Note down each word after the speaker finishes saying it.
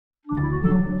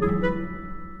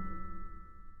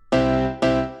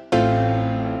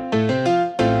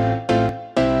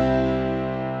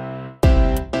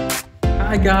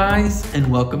Hi guys, and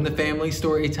welcome to Family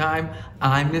Storytime.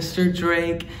 I'm Mr.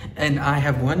 Drake, and I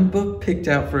have one book picked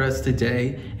out for us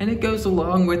today, and it goes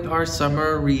along with our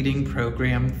summer reading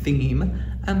program theme,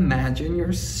 Imagine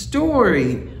Your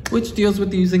Story, which deals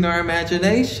with using our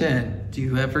imagination. Do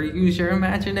you ever use your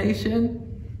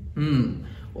imagination?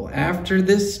 Well, after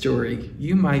this story,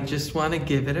 you might just want to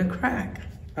give it a crack.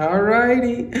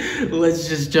 Alrighty, let's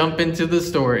just jump into the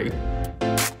story.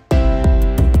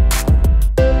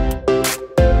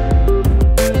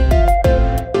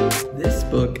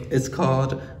 It's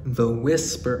called The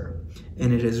Whisper,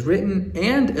 and it is written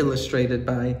and illustrated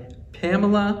by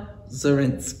Pamela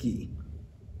Zarinsky,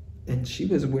 and she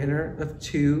was winner of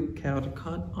 2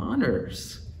 Caldecott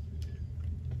honors.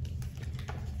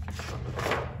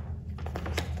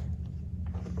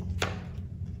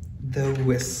 The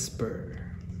Whisper.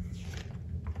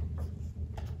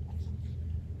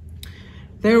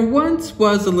 There once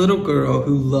was a little girl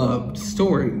who loved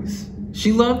stories.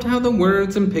 She loved how the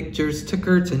words and pictures took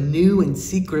her to new and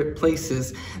secret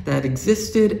places that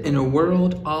existed in a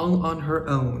world all on her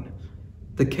own.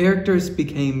 The characters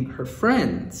became her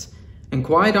friends, and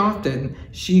quite often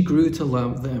she grew to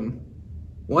love them.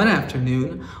 One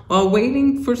afternoon, while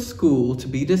waiting for school to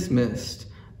be dismissed,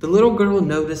 the little girl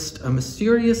noticed a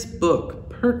mysterious book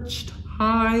perched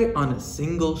high on a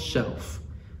single shelf.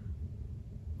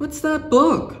 "What's that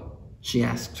book?" she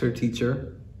asked her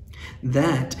teacher.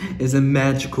 "That is a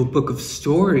magical book of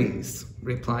stories,"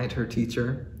 replied her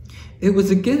teacher. "It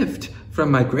was a gift from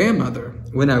my grandmother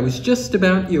when I was just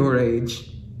about your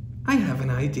age. I have an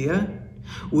idea.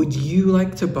 Would you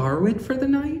like to borrow it for the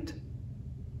night?"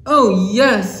 "Oh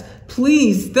yes,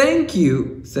 please, thank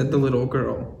you," said the little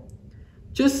girl.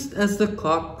 Just as the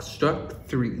clock struck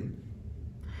 3,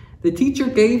 the teacher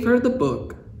gave her the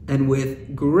book, and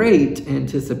with great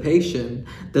anticipation,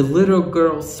 the little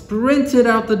girl sprinted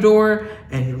out the door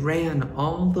and ran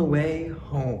all the way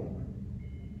home.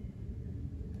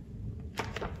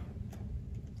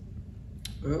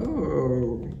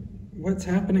 Oh, what's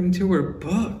happening to her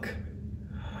book?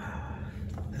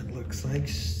 It looks like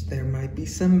there might be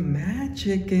some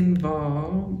magic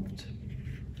involved.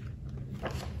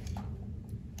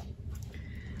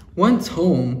 Once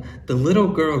home, the little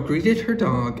girl greeted her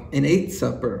dog and ate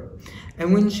supper,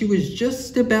 and when she was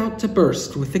just about to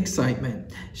burst with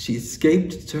excitement, she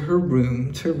escaped to her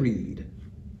room to read.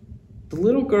 The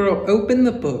little girl opened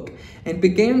the book and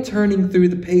began turning through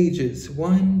the pages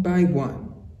one by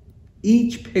one.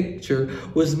 Each picture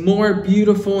was more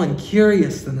beautiful and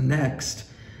curious than the next.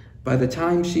 By the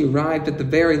time she arrived at the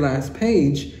very last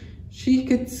page, she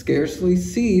could scarcely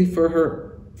see, for her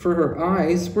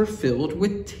eyes were filled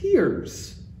with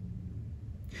tears.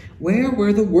 Where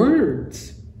were the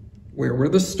words? Where were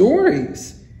the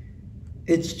stories?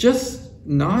 It's just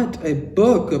not a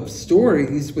book of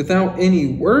stories without any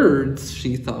words,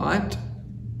 she thought.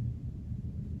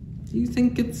 Do you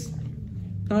think it's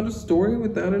not a story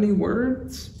without any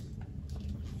words?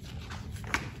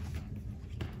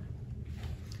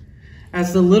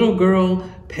 As the little girl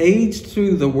paged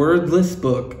through the wordless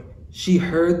book, she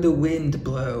heard the wind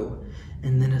blow,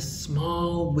 and then a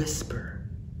small whisper.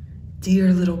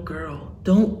 "Dear little girl,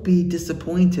 don't be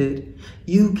disappointed.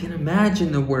 You can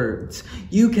imagine the words.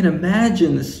 You can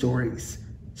imagine the stories.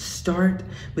 Start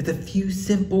with a few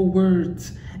simple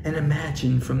words and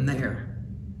imagine from there.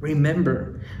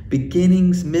 Remember,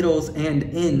 beginnings, middles, and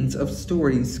ends of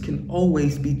stories can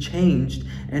always be changed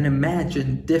and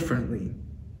imagined differently.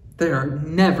 There are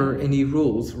never any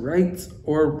rules, rights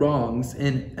or wrongs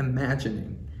in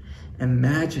imagining.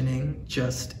 Imagining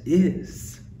just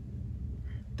is."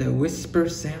 The whisper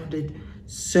sounded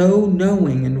so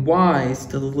knowing and wise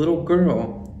to the little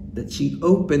girl that she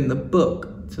opened the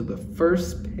book to the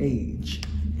first page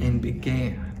and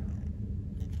began.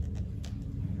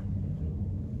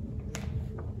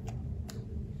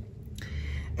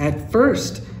 At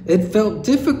first, it felt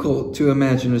difficult to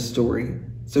imagine a story,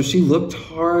 so she looked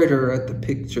harder at the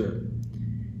picture.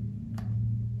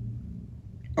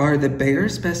 Are the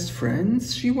bears best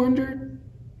friends, she wondered?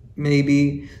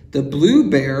 Maybe the blue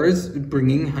bear is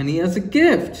bringing honey as a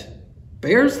gift.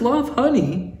 Bears love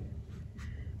honey.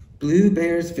 Blue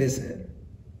Bear's Visit.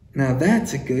 Now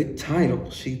that's a good title,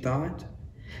 she thought.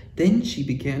 Then she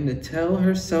began to tell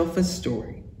herself a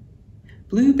story.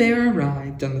 Blue Bear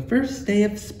arrived on the first day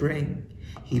of spring.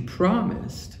 He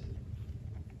promised... ...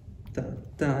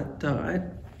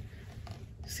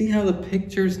 See how the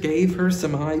pictures gave her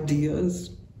some ideas?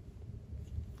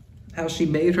 How she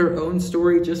made her own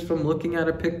story just from looking at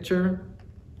a picture?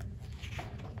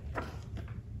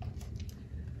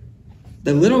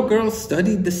 The little girl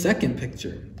studied the second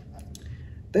picture.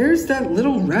 There's that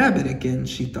little rabbit again,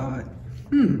 she thought.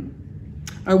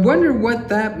 I wonder what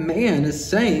that man is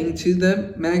saying to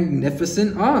the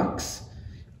magnificent ox.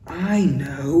 I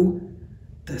know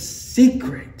the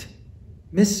secret.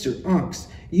 Mr. Ox,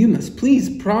 you must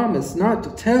please promise not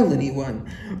to tell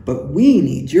anyone, but we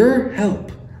need your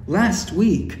help. Last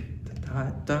week, ...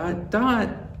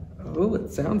 Oh,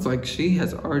 it sounds like she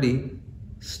has already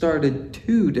started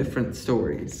 2 different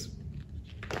stories.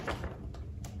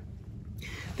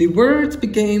 The words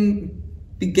began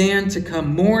to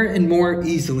come more and more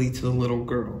easily to the little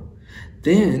girl.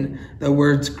 Then the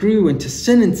words grew into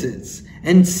sentences,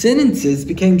 and sentences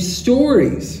became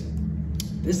stories.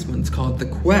 This one's called The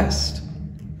Quest.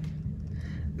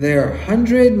 Their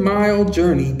 100-mile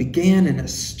journey began in a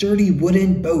sturdy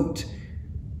wooden boat.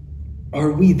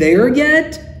 Are we there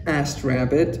yet? Asked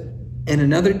Rabbit. In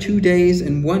another 2 days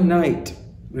and 1 night,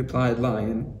 replied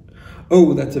Lion.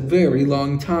 Oh, that's a very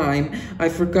long time. I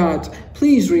forgot.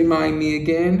 Please remind me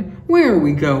again. Where are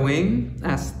we going?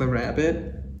 Asked the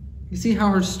rabbit. You see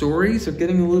how her stories are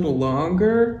getting a little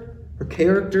longer? Her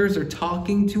characters are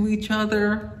talking to each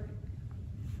other.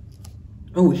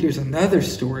 Oh, here's another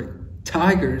story.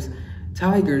 Tiger's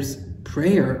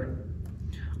prayer.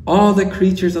 All the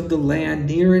creatures of the land,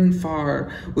 near and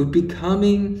far, would be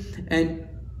coming, and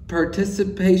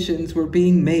participations were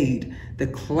being made. The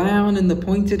clown in the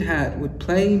pointed hat would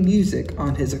play music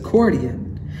on his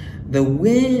accordion. The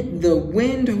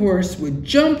wind horse would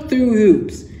jump through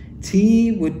hoops.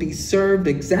 Tea would be served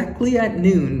exactly at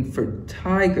noon, for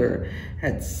Tiger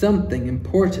had something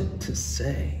important to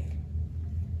say.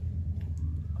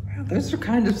 Wow, those are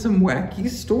kind of some wacky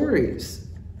stories.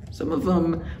 Some of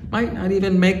them might not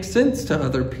even make sense to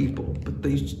other people, but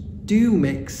they do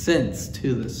make sense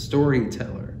to the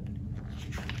storyteller.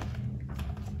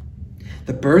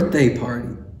 The birthday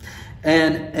party.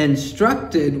 And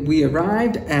instructed, we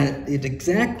arrived at it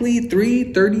exactly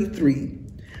 3:33.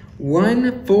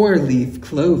 1 4-leaf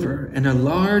clover and a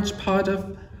large pot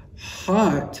of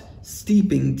hot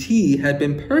steeping tea had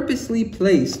been purposely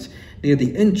placed near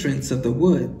the entrance of the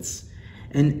woods.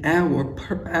 An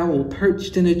owl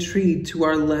perched in a tree to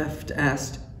our left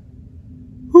asked,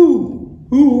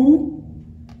 Who?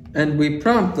 And we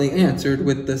promptly answered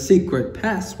with the secret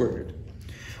password.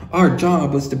 Our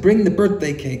job was to bring the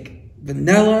birthday cake,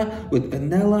 vanilla with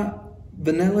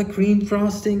vanilla cream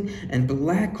frosting and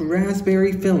black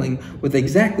raspberry filling with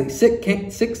exactly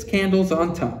 6 candles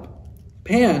on top.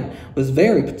 Pan was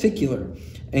very particular,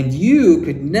 and you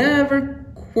could never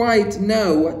quite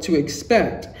know what to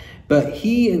expect, but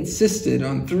he insisted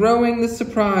on throwing the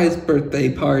surprise birthday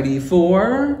party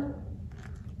for...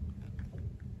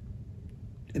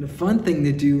 And a fun thing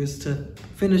to do is to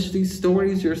finish these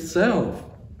stories yourself.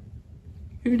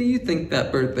 Who do you think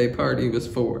that birthday party was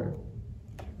for?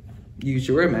 Use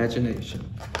your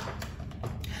imagination.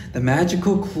 The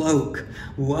magical cloak.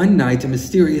 One night, a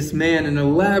mysterious man in an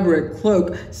elaborate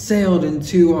cloak sailed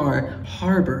into our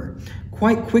harbor.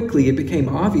 Quite quickly, it became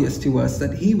obvious to us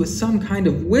that he was some kind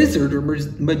of wizard or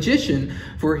magician,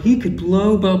 for he could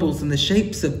blow bubbles in the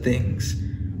shapes of things.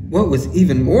 What was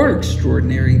even more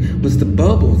extraordinary was the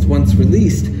bubbles, once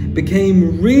released,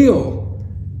 became real.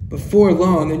 Before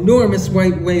long, enormous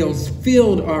white whales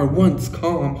filled our once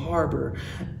calm harbor.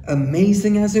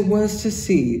 Amazing as it was to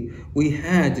see, we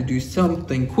had to do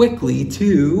something quickly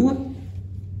to... ...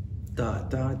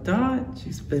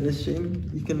 She's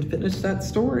finishing. You can finish that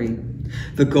story.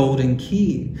 The golden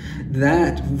key.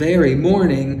 That very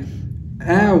morning,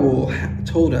 Owl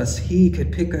told us he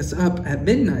could pick us up at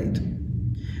midnight.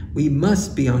 We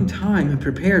must be on time and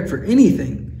prepared for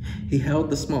anything. He held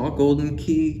the small golden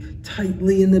key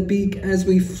tightly in the beak as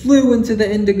we flew into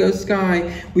the indigo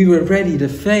sky. We were ready to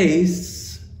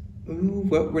face... Ooh,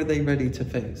 what were they ready to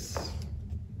face?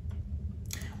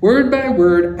 Word by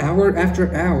word, hour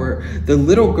after hour, the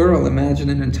little girl imagined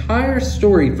an entire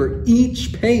story for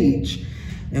each page.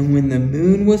 And when the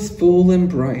moon was full and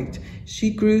bright, she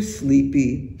grew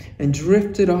sleepy and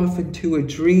drifted off into a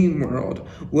dream world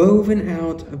woven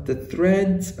out of the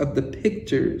threads of the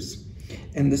pictures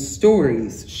and the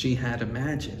stories she had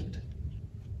imagined.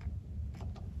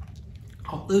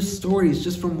 All those stories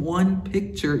just from one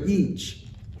picture each.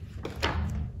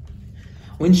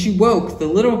 When she woke, the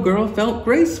little girl felt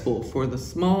graceful for the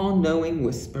small, knowing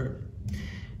whisper.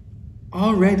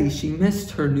 Already she missed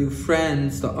her new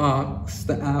friends, the ox,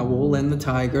 the owl, and the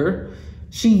tiger.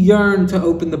 She yearned to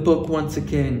open the book once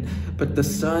again, but the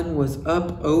sun was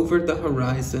up over the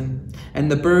horizon,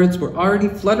 and the birds were already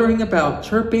fluttering about,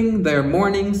 chirping their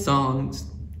morning songs.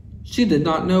 She did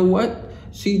not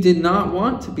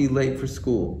want to be late for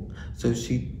school, so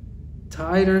she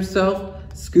tied herself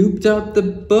scooped up the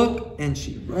book, and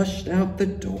she rushed out the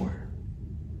door.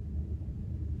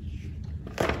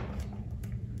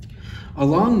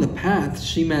 Along the path,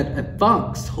 she met a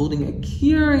fox holding a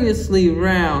curiously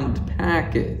round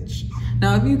package.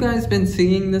 Now, have you guys been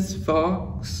seeing this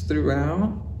fox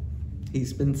throughout?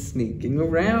 He's been sneaking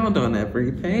around on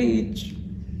every page.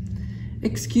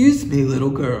 "Excuse me, little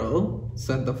girl,"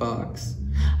 said the fox.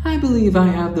 "I believe I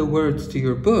have the words to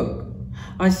your book.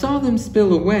 I saw them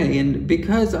spill away, and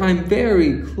because I'm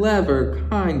very clever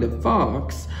kind of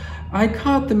fox, I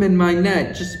caught them in my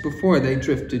net just before they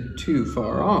drifted too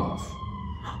far off."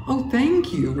 "Oh,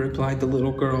 thank you," replied the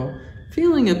little girl,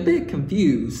 feeling a bit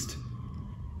confused.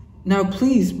 "Now,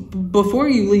 please, before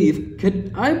you leave,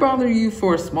 could I bother you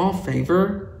for a small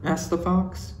favor?" asked the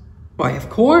fox. "Why, of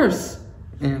course,"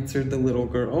 answered the little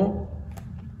girl.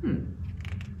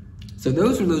 So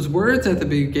those were those words at the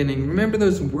beginning. Remember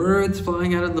those words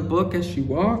flying out of the book as she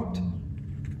walked?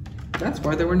 That's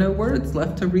why there were no words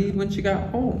left to read when she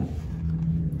got home.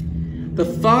 The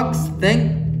fox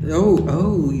thanked...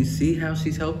 Oh, you see how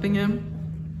she's helping him?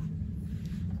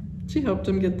 She helped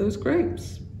him get those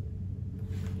grapes.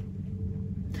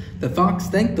 The fox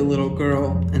thanked the little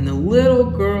girl, and the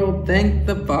little girl thanked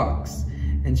the fox,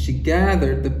 and she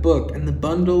gathered the book and the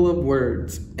bundle of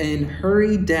words and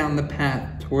hurried down the path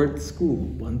toward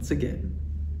school once again.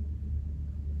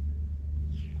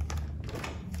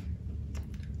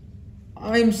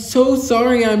 "I'm so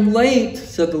sorry I'm late,"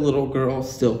 said the little girl,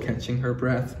 still catching her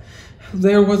breath.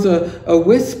 "There was a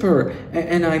whisper,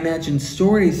 and I imagined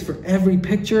stories for every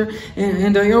picture,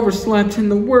 and I overslept in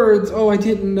the words. Oh, I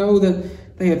didn't know that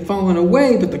they had fallen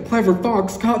away, but the clever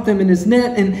fox caught them in his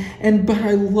net, but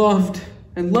I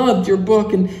loved your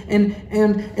book,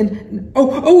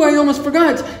 oh, I almost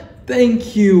forgot.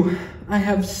 Thank you. I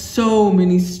have so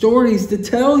many stories to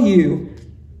tell you."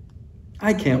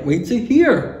 "I can't wait to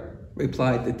hear,"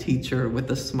 replied the teacher with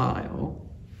a smile.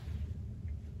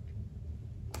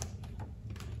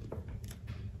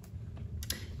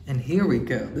 And here we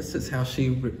go. This is how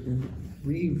she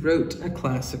rewrote a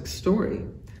classic story,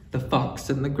 The Fox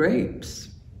and the Grapes.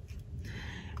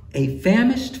 A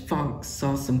famished fox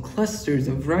saw some clusters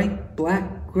of ripe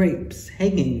black grapes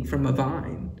hanging from a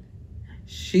vine.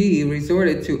 She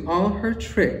resorted to all her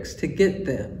tricks to get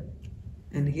them.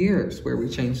 And here's where we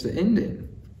change the ending.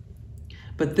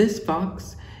 But this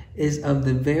fox is of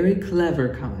the very clever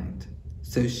kind,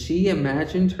 so she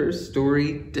imagined her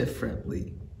story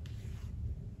differently.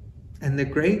 And the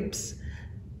grapes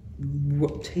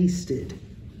tasted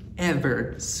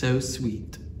ever so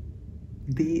sweet.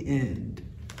 The end.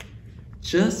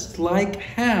 Just like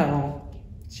how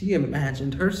she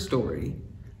imagined her story,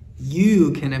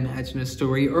 you can imagine a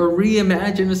story or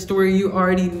reimagine a story you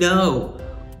already know.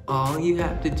 All you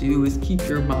have to do is keep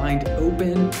your mind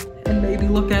open and maybe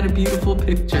look at a beautiful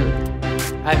picture.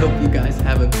 I hope you guys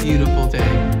have a beautiful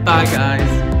day. Bye,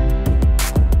 guys.